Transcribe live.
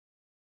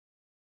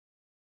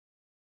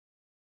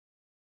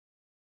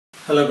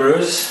Hello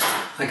brewers,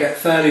 I get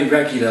fairly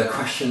regular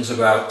questions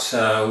about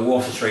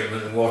water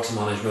treatment and water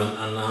management,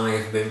 and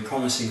I've been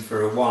promising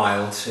for a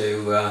while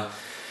to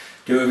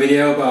do a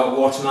video about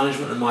water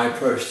management and my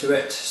approach to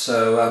it,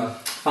 so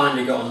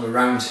finally got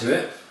around to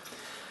it.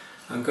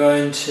 I'm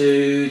going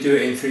to do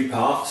it in three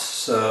parts.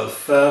 So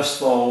first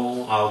of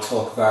all I'll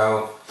talk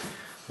about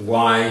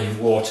why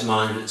water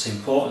management is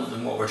important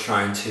and what we're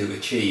trying to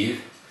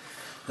achieve.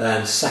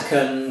 Then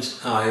second,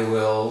 I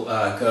will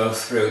go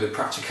through the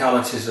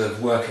practicalities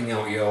of working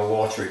out your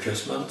water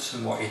adjustments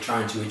and what you're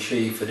trying to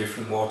achieve for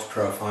different water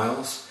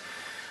profiles.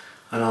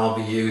 And I'll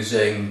be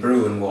using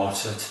Brewing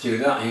water to do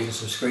that, using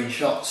some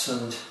screenshots,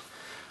 and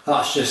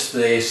that's just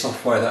the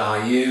software that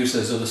I use.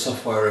 There's other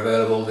software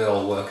available, they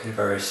all work in a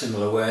very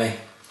similar way.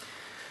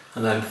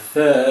 And then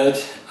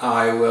third,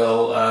 I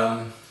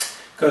will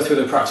go through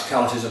the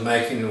practicalities of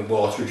making a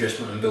water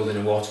adjustment and building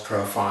a water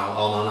profile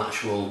on an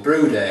actual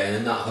brew day,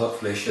 and that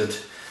hopefully should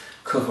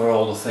cover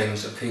all the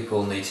things that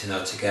people need to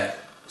know to get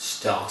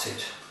started.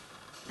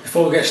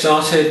 Before we get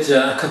started,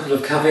 a couple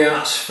of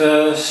caveats.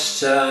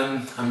 First,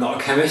 I'm not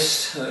a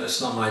chemist,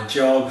 it's not my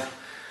job.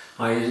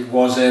 I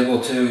was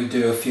able to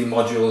do a few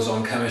modules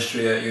on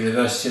chemistry at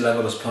university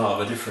level as part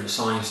of a different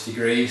science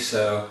degree,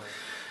 so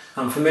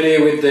I'm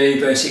familiar with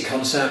the basic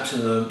concepts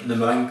and the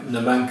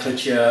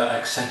nomenclature,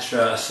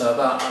 etc. So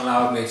that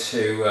allowed me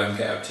to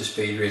get up to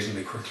speed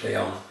reasonably quickly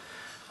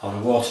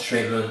on water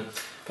treatment.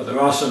 But there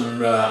are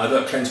some, I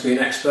don't claim to be an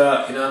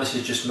expert, this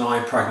is just my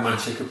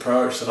pragmatic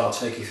approach that I'll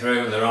take you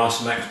through, and there are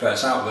some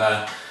experts out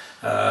there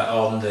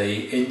on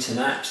the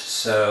internet,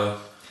 so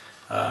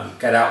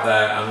get out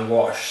there and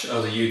watch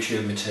other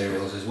YouTube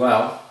materials as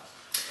well.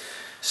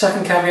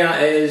 Second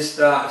caveat is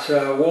that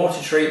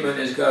water treatment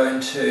is going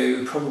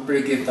to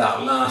probably give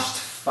that last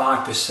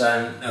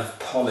 5% of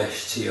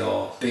polish to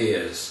your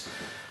beers.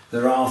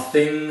 There are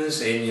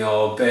things in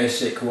your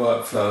basic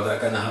workflow that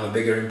are going to have a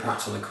bigger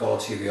impact on the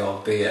quality of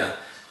your beer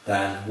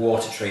than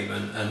water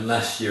treatment,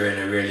 unless you're in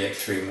a really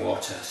extreme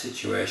water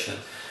situation.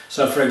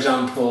 So for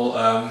example,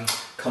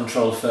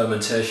 controlled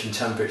fermentation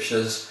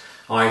temperatures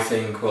I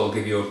think will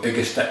give you a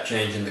bigger step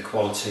change in the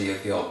quality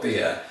of your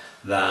beer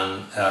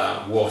than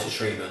water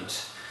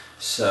treatment.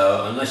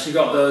 So unless you've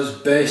got those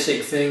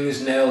basic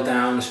things nailed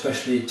down,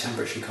 especially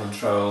temperature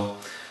control,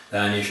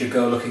 then you should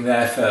go looking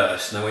there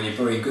first. Now when you're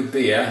brewing good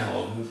beer,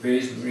 or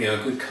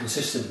good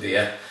consistent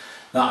beer,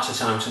 that's the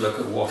time to look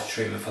at water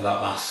treatment for that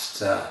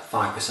last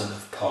 5%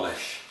 of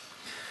polish.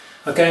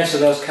 Okay, so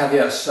those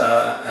caveats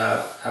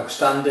are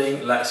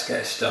outstanding. Let's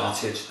get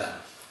started then.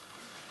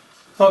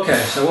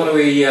 Okay, so what are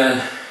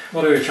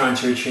we trying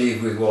to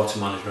achieve with water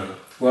management?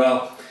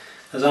 Well,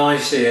 as I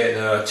see it,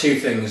 there are two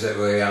things that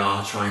we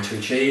are trying to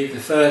achieve. The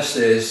first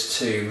is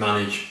to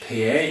manage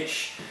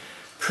pH,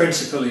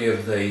 principally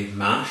of the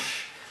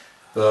mash,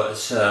 but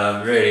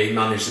really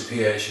manage the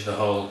pH of the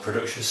whole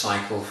production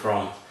cycle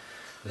from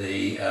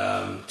the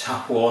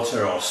tap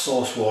water or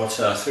source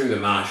water through the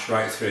mash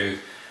right through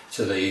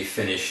to the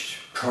finished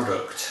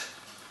product.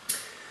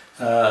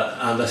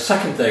 And the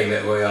second thing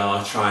that we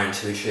are trying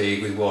to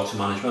achieve with water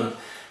management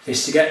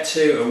is to get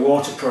to a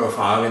water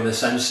profile in the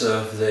sense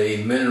of the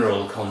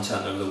mineral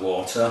content of the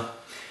water,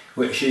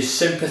 which is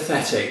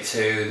sympathetic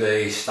to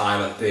the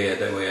style of beer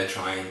that we are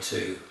trying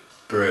to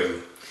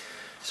brew.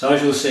 So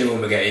as you'll see when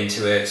we get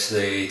into it,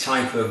 the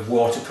type of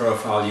water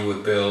profile you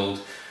would build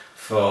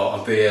for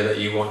a beer that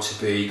you want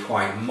to be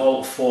quite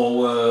malt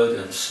forward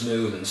and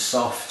smooth and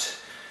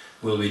soft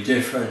will be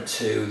different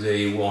to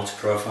the water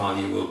profile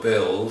you will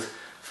build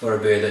for a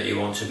beer that you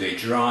want to be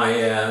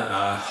drier,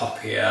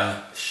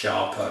 hoppier,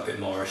 sharper, a bit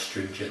more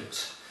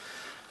astringent.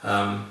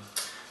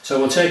 So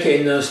we'll take it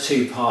in those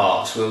two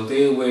parts. We'll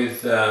deal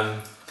with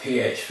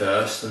pH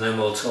first, and then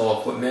we'll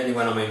talk, mainly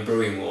when I'm in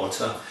brewing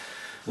water,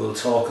 we'll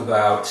talk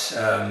about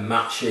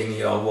matching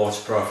your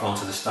water profile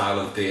to the style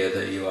of beer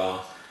that you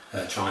are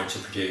trying to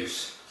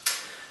produce.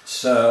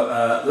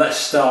 So let's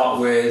start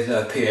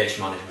with pH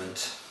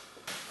management.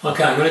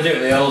 Okay, I'm going to do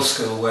it the old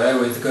school way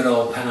with the good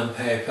old pen and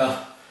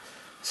paper.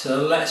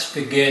 So let's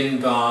begin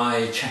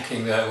by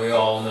checking that we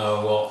all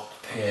know what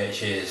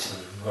pH is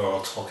and we're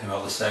all talking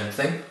about the same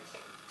thing.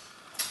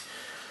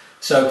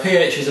 So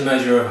pH is a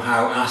measure of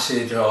how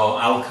acid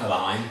or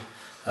alkaline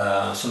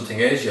something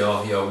is,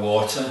 your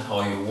water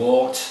or your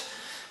wort.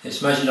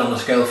 It's measured on a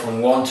scale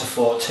from 1 to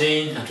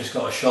 14. I've just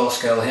got a short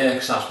scale here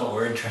because that's what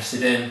we're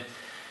interested in,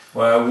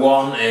 where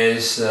 1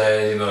 is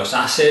the most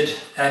acid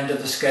end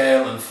of the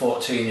scale and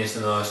 14 is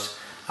the most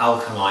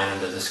alkaline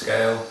end of the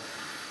scale.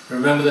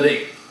 Remember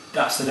that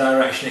that's the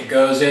direction it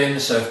goes in,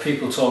 so if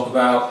people talk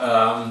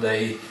about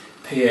the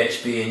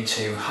pH being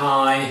too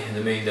high,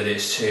 they mean that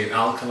it's too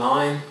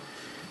alkaline.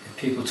 If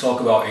people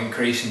talk about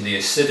increasing the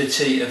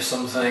acidity of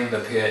something, the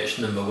pH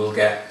number will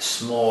get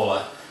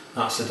smaller.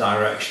 That's the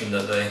direction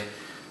that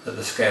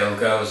the scale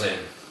goes in.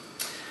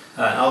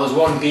 Now there's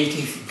one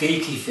slightly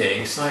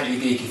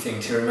geeky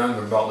thing to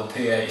remember about the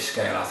pH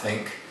scale, I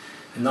think,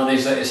 and that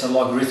is that it's a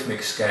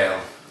logarithmic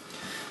scale.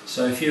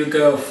 So if you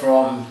go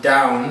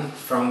down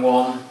from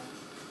one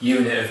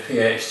unit of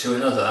pH to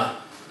another,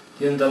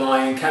 the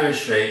underlying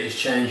chemistry is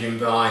changing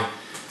by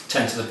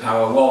 10 to the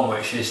power 1,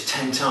 which is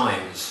 10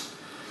 times.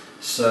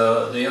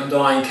 So the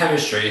underlying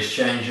chemistry is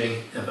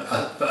changing,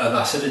 of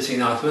acidity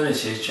and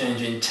alkalinity is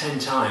changing 10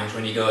 times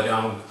when you go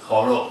down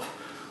or up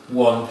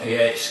one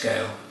pH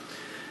scale.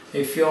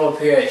 If your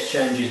pH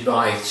changes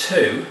by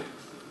 2,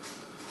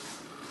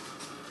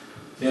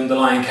 the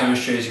underlying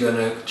chemistry is going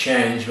to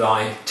change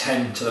by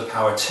 10 to the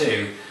power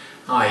 2,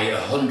 i.e.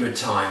 100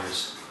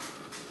 times.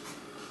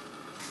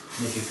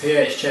 And if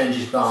your pH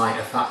changes by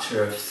a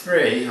factor of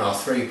 3 or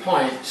 3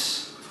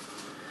 points,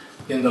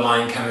 the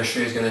underlying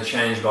chemistry is going to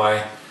change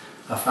by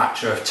a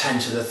factor of 10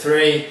 to the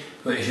 3,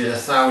 which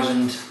is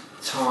 1,000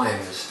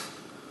 times.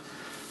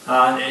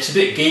 And it's a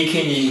bit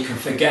geeky and you can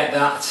forget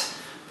that,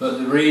 but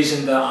the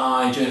reason that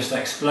I just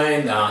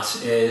explained that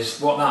is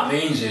what that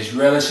means is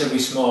relatively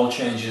small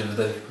changes of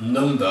the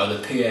number, the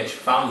pH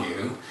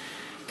value,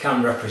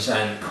 can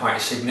represent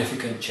quite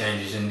significant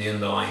changes in the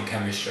underlying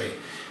chemistry,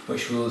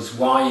 which is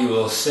why you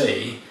will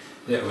see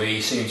that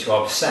we seem to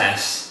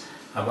obsess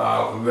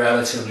about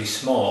relatively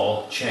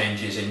small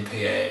changes in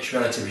pH.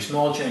 Relatively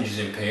small changes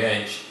in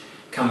pH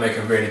can make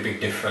a really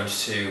big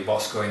difference to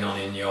what's going on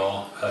in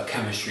your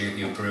chemistry of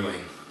your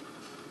brewing.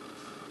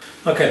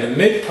 Okay, the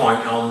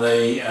midpoint on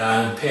the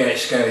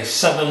pH scale is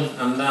 7,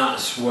 and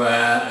that's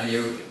where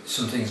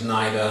something's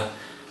neither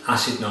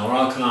acid nor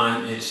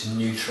alkaline, it's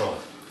neutral.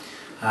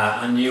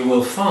 And you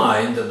will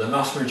find that the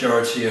vast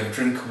majority of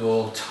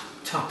drinkable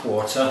tap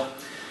water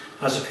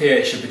has a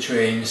pH of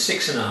between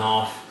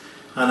 6.5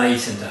 and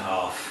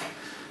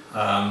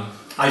 8.5.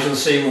 As you'll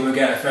see when we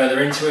get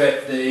further into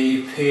it,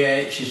 the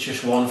pH is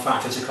just one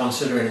factor to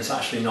consider, and it's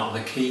actually not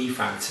the key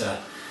factor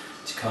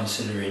to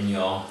consider in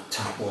your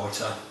tap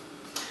water.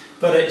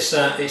 But it's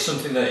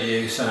something that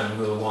you certainly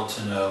will want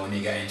to know when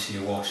you get into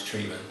your water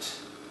treatment.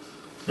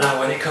 Now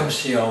when it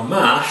comes to your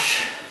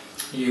mash,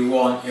 you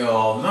want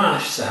your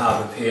mash to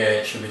have a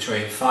pH of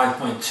between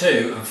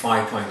 5.2 and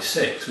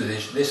 5.6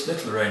 with this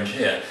little range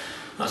here.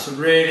 That's a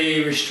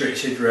really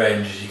restricted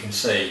range, as you can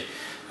see.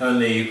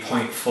 Only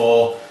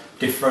 0.4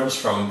 difference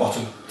from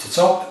bottom to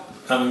top.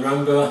 And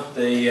remember,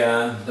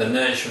 the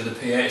nature of the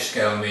pH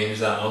scale means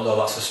that although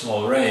that's a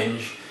small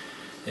range,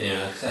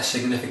 a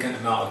significant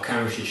amount of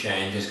chemistry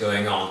change is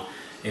going on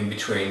in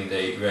between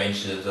the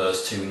ranges of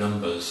those two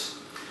numbers.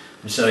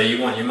 And so you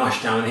want your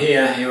mash down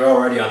here, you're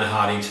already on a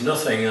harding to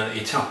nothing, and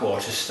your tap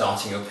water is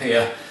starting up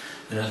here.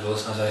 And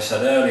as I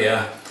said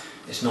earlier,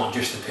 it's not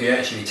just the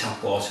pH of your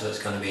tap water that's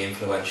going to be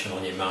influential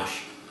on your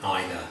mash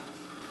either.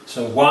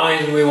 So why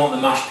do we want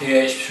the mash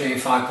pH between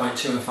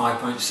 5.2 and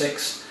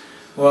 5.6?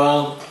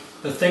 Well,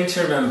 the thing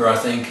to remember, I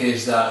think,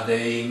 is that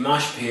the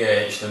mash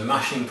pH, the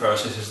mashing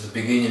process, is the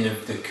beginning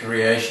of the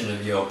creation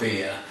of your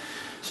beer.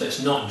 So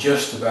it's not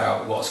just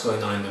about what's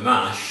going on in the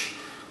mash.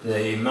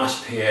 The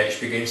mash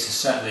pH begins to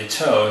set the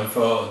tone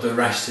for the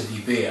rest of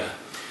your beer.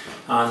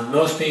 And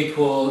most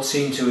people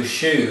seem to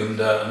assume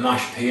that a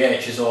mash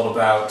pH is all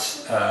about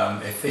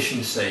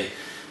efficiency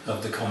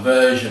of the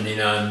conversion,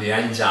 and the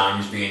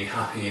enzymes being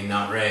happy in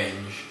that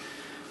range.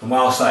 And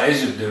whilst that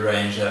is the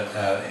range that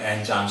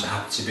enzymes are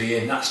happy to be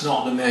in, that's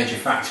not the major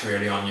factor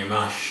really on your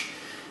mash.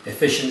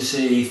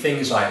 Efficiency,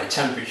 things like the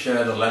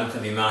temperature, the length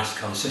of your mash,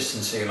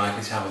 consistency, are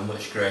likely to have a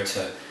much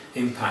greater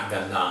impact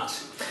than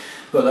that.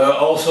 But there are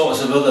all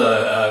sorts of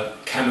other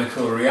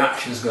chemical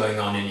reactions going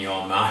on in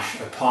your mash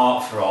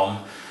apart from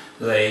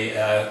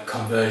the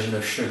conversion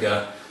of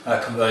sugar,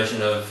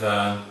 conversion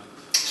of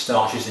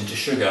starches into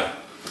sugar.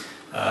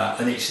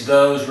 And it's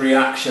those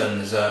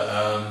reactions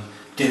that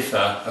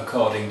differ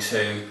according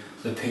to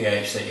the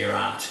pH that you're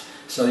at.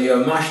 So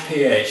your mash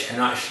pH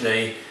can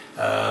actually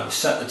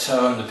set the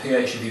tone. The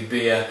pH of your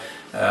beer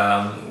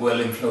will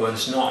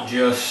influence not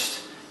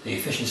just the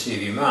efficiency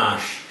of your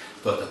mash,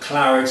 but the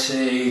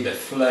clarity, the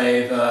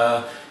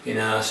flavour,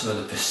 some of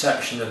the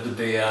perception of the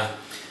beer.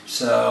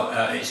 So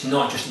it's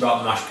not just about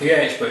the mash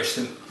pH, but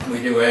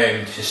we do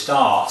aim to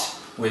start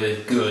with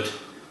a good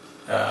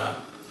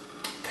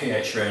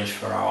pH range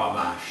for our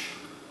mash.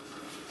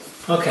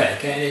 Okay,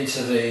 getting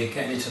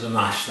into the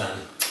mash then.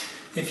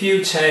 If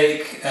you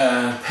take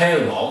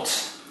pale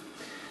malt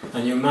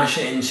and you mash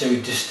it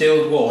into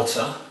distilled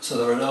water, so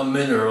there are no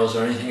minerals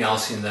or anything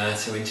else in there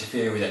to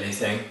interfere with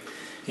anything,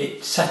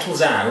 it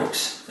settles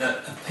out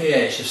at a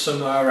pH of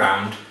somewhere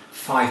around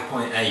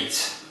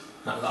 5.8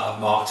 that I've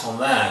marked on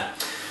there.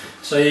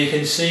 So you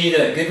can see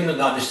that given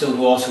that distilled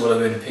water will have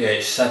been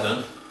pH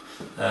 7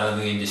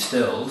 being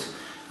distilled,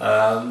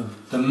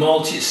 the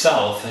malt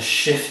itself has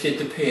shifted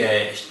the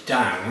pH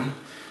down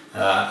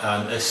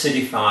and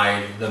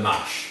acidified the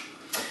mash.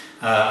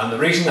 And the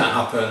reason that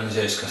happens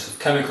is because of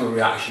chemical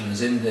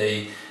reactions in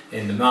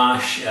the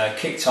mash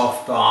kicked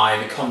off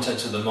by the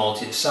contents of the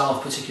malt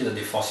itself,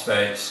 particularly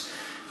phosphates,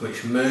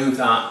 which move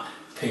that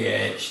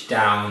pH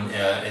down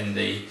in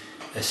the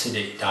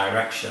acidic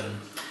direction.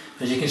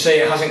 As you can see,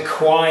 it hasn't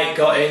quite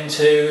got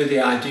into the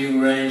ideal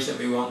range that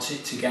we want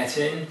it to get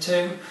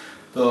into,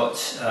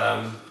 but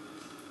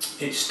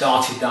it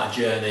started that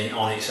journey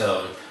on its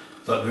own.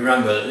 But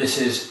remember that this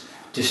is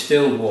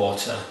distilled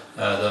water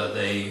that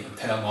the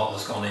pale malt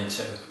has gone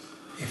into.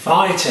 If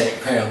I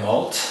take pale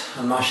malt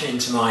and mash it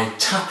into my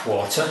tap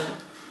water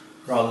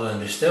rather than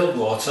distilled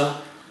water,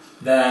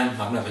 then,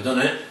 I've never done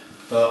it,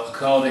 but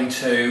according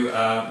to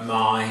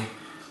my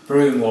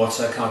brewing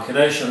water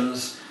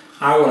calculations,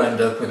 I will end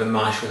up with a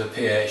mash with a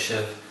pH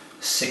of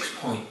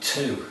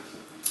 6.2.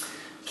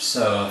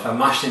 So if I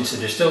mashed into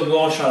distilled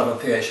water, I'll have a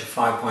pH of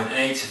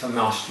 5.8. If I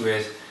mashed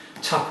with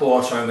tap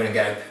water, I'm going to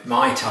get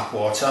my tap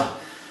water,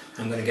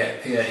 I'm going to get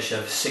a pH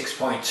of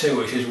 6.2,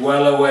 which is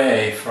well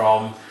away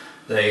from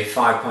the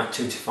 5.2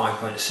 to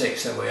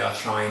 5.6 that we are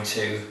trying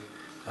to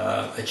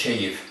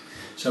achieve.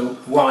 So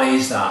why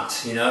is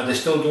that? You know,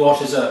 distilled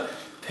water is at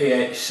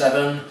pH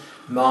 7.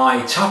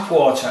 My tap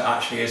water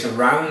actually is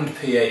around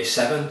pH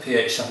 7,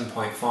 pH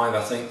 7.5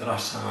 I think the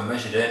last time I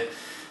measured it.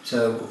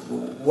 So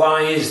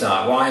why is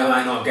that? Why am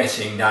I not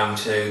getting down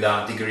to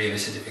that degree of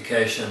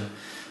acidification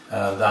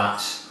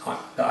that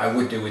I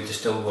would do with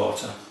distilled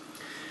water?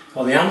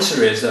 Well, the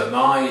answer is that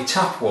my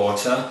tap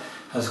water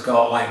has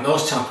got, like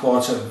most tap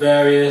water,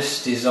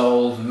 various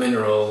dissolved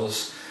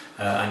minerals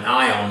and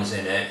ions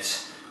in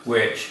it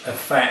which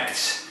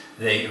affect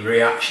the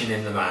reaction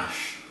in the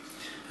mash.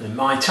 And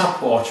my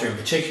tap water in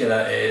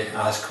particular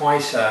has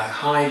quite a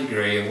high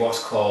degree of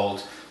what's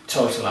called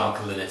total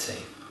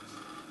alkalinity.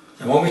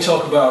 And when we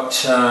talk about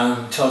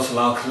total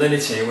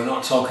alkalinity, we're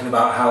not talking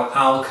about how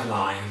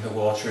alkaline the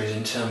water is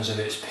in terms of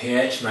its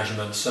pH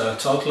measurements. So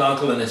total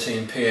alkalinity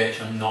and pH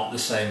are not the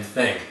same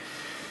thing.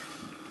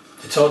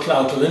 The total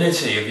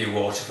alkalinity of your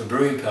water for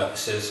brewing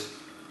purposes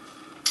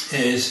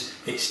is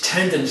its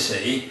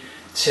tendency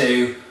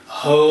to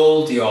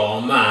hold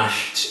your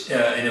mash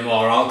in a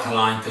more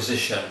alkaline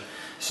position.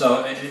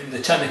 So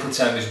the technical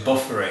term is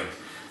buffering.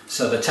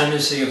 So the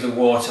tendency of the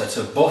water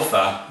to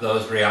buffer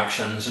those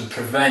reactions and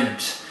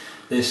prevent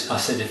this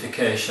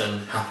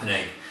acidification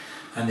happening.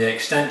 And the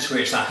extent to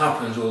which that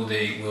happens will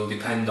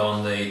depend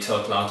on the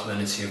total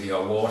alkalinity of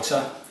your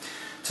water.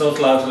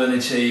 Total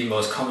alkalinity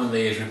most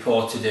commonly is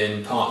reported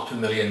in parts per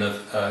million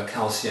of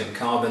calcium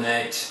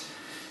carbonate.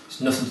 It's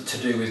nothing to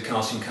do with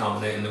calcium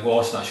carbonate in the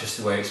water, that's just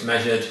the way it's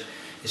measured.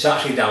 It's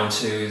actually down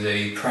to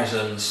the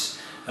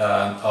presence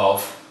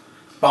of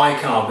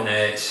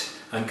bicarbonate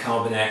and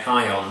carbonate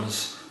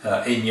ions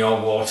in your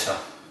water.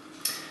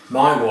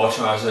 My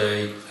water has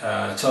a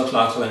total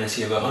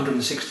alkalinity of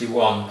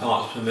 161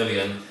 parts per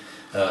million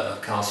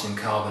of calcium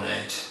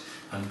carbonate,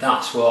 and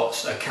that's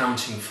what's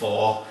accounting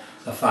for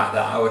the fact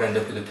that I would end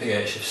up with a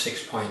pH of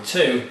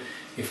 6.2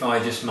 if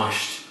I just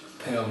mashed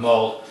pale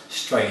malt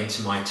straight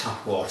into my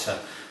tap water.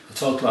 The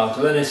total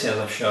alkalinity, as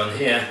I've shown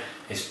here,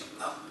 is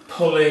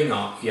pulling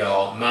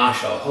your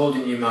mash or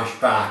holding your mash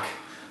back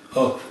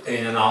up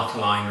in an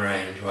alkaline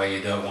range where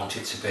you don't want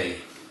it to be.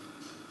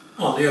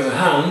 On the other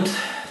hand,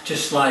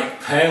 just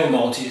like pale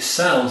malt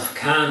itself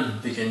can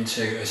begin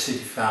to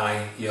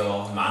acidify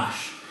your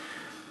mash,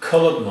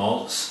 coloured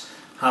malts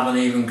have an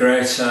even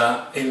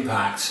greater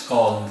impact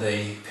on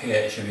the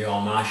pH of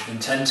your mash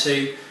and tend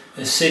to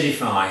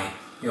acidify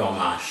your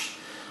mash.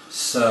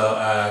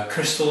 So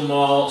crystal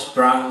malts,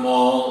 brown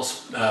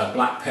malts,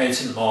 black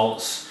patent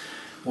malts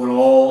will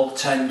all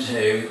tend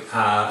to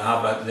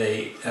have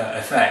the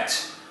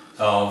effect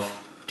of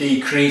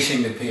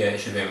decreasing the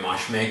pH of your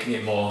mash, making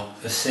it more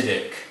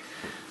acidic.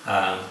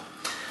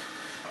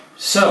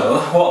 So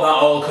what that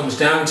all comes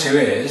down to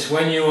is,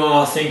 when you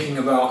are thinking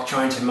about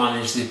trying to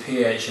manage the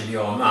pH of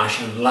your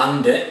mash and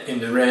land it in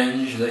the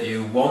range that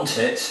you want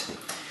it,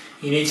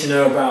 you need to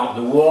know about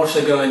the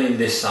water going in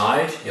this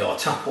side, your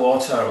tap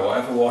water or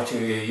whatever water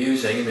you're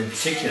using, and in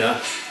particular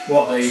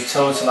what the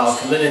total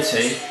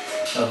alkalinity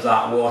of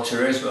that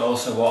water is, but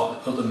also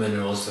what other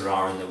minerals there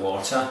are in the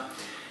water.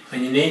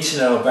 And you need to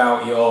know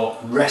about your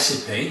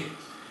recipe.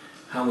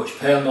 How much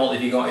pale malt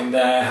have you got in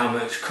there, how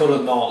much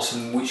coloured malts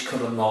and which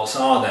coloured malts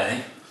are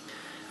they.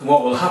 And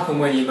what will happen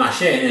when you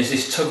mash in is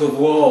this tug of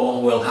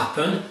war will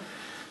happen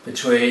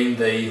between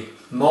the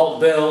malt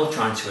bill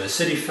trying to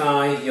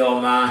acidify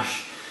your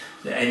mash,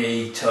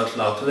 any total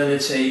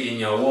alkalinity in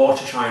your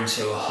water trying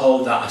to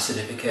hold that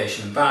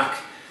acidification back,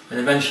 and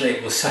eventually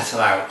it will settle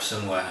out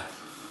somewhere.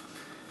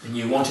 And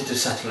you want it to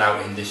settle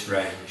out in this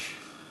range.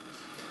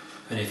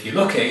 And if you're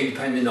lucky,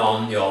 depending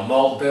on your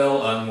malt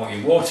bill and what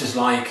your water's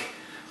like,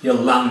 you'll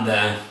land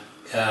there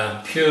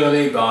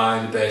purely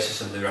by the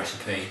basis of the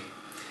recipe.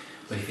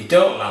 But if you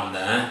don't land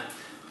there,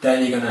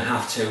 then you're going to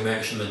have to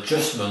make some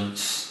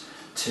adjustments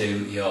to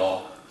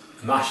your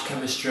mash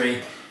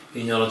chemistry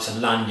in order to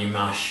land your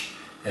mash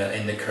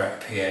in the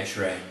correct pH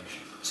range.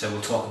 So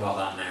we'll talk about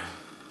that now.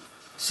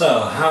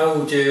 So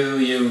how do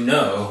you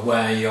know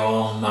where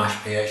your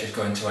mash pH is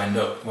going to end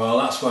up? Well,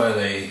 that's where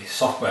the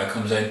software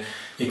comes in.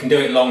 You can do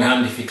it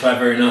longhand if you're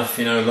clever enough,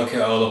 you know, look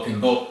it all up in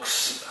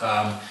books.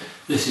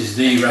 This is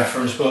the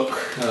reference book,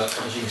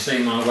 as you can see,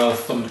 my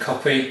well-thumbed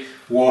copy,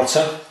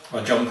 Water,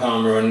 by John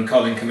Palmer and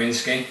Colin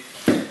Kaminsky.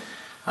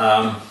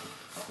 I'm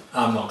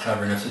not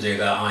clever enough to do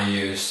that, I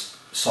use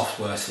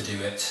software to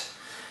do it.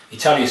 You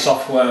tell your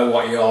software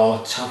what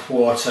your tap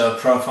water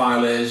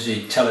profile is,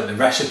 you tell it the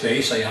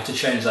recipe, so you have to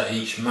change that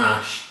each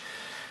mash,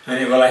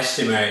 and it will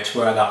estimate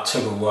where that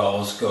tub of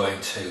well is going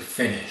to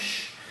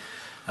finish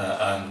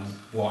and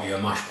what your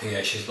mash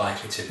pH is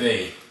likely to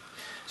be.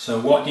 So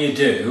what do you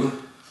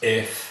do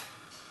if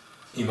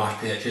your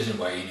mash pH isn't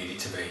where you need it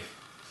to be?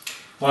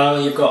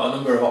 Well, you've got a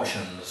number of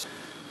options.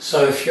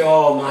 So if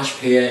your mash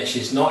pH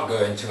is not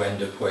going to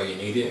end up where you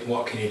need it,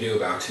 what can you do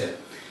about it?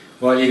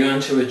 Well, you're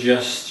going to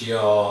adjust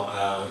your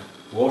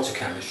water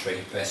chemistry,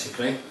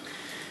 basically.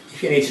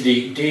 If you need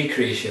to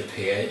decrease your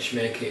pH,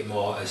 make it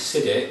more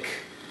acidic,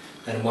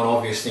 then one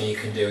obvious thing you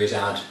can do is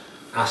add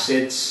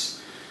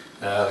acids.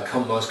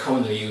 The most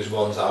commonly used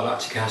ones are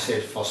lactic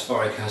acid,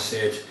 phosphoric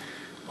acid,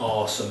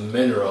 or some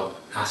mineral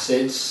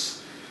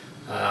acids.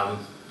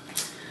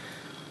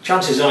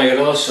 Chances are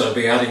you'll also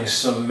be adding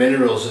some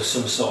minerals of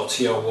some sort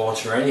to your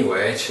water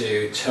anyway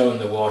to tone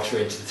the water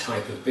into the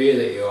type of beer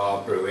that you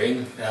are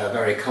brewing.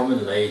 Very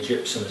commonly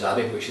gypsum is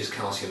added, which is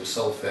calcium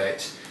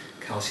sulfate,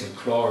 calcium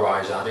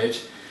chloride is added,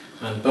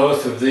 and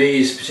both of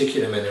these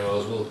particular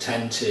minerals will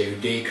tend to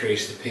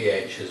decrease the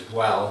pH as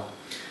well,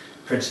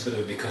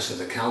 principally because of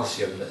the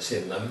calcium that's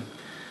in them.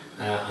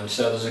 And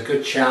so there's a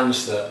good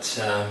chance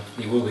that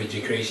you will be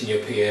decreasing your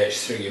pH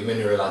through your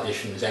mineral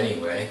additions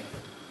anyway.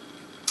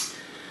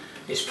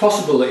 It's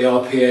possible that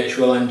your pH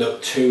will end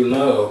up too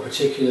low,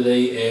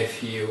 particularly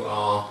if you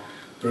are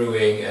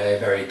brewing a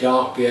very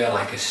dark beer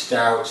like a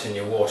stout and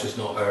your water's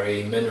not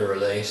very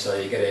minerally, so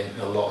you're getting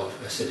a lot of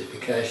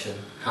acidification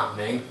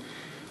happening, in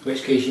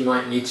which case you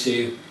might need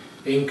to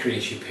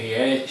increase your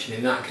pH, and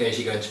in that case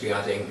you're going to be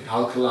adding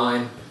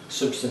alkaline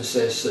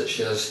substances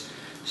such as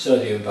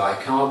sodium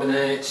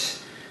bicarbonate,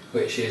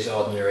 which is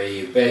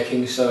ordinary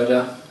baking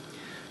soda.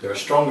 There are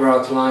stronger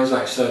alkalis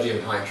like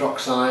sodium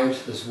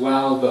hydroxide as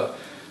well, but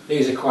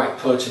these are quite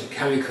potent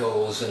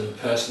chemicals, and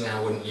personally I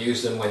wouldn't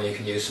use them when you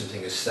can use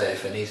something as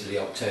safe and easily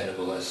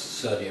obtainable as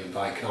sodium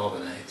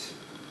bicarbonate.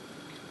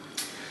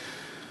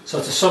 So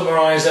to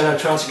summarise then,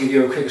 I've tried to give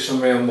you a quick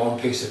summary on one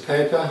piece of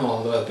paper,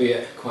 although be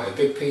it quite a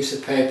big piece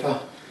of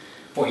paper.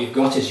 What you've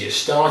got is your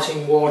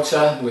starting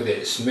water with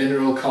its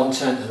mineral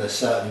content and a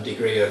certain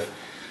degree of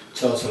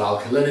total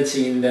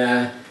alkalinity in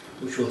there,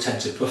 which will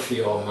tend to buffer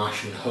your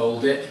mash and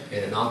hold it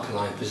in an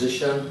alkaline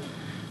position.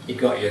 You've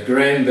got your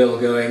grain bill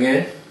going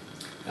in,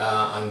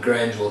 and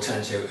grains will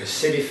tend to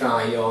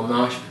acidify your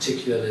mash,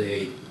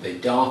 particularly the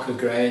darker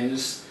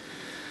grains.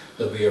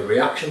 There'll be a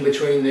reaction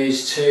between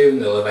these two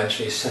and they'll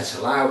eventually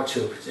settle out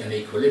to an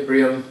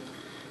equilibrium.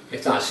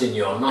 If that's in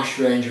your mash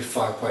range of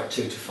 5.2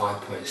 to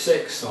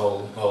 5.6,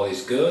 all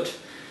is good.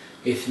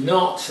 If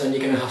not, then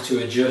you're going to have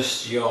to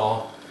adjust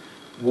your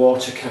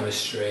water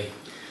chemistry.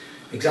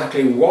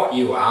 Exactly what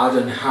you add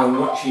and how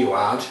much you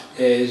add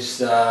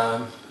is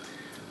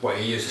what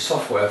you use the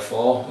software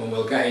for, and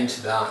we'll get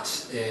into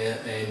that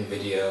in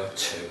video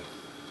 2.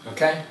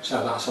 Okay,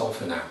 so that's all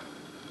for now.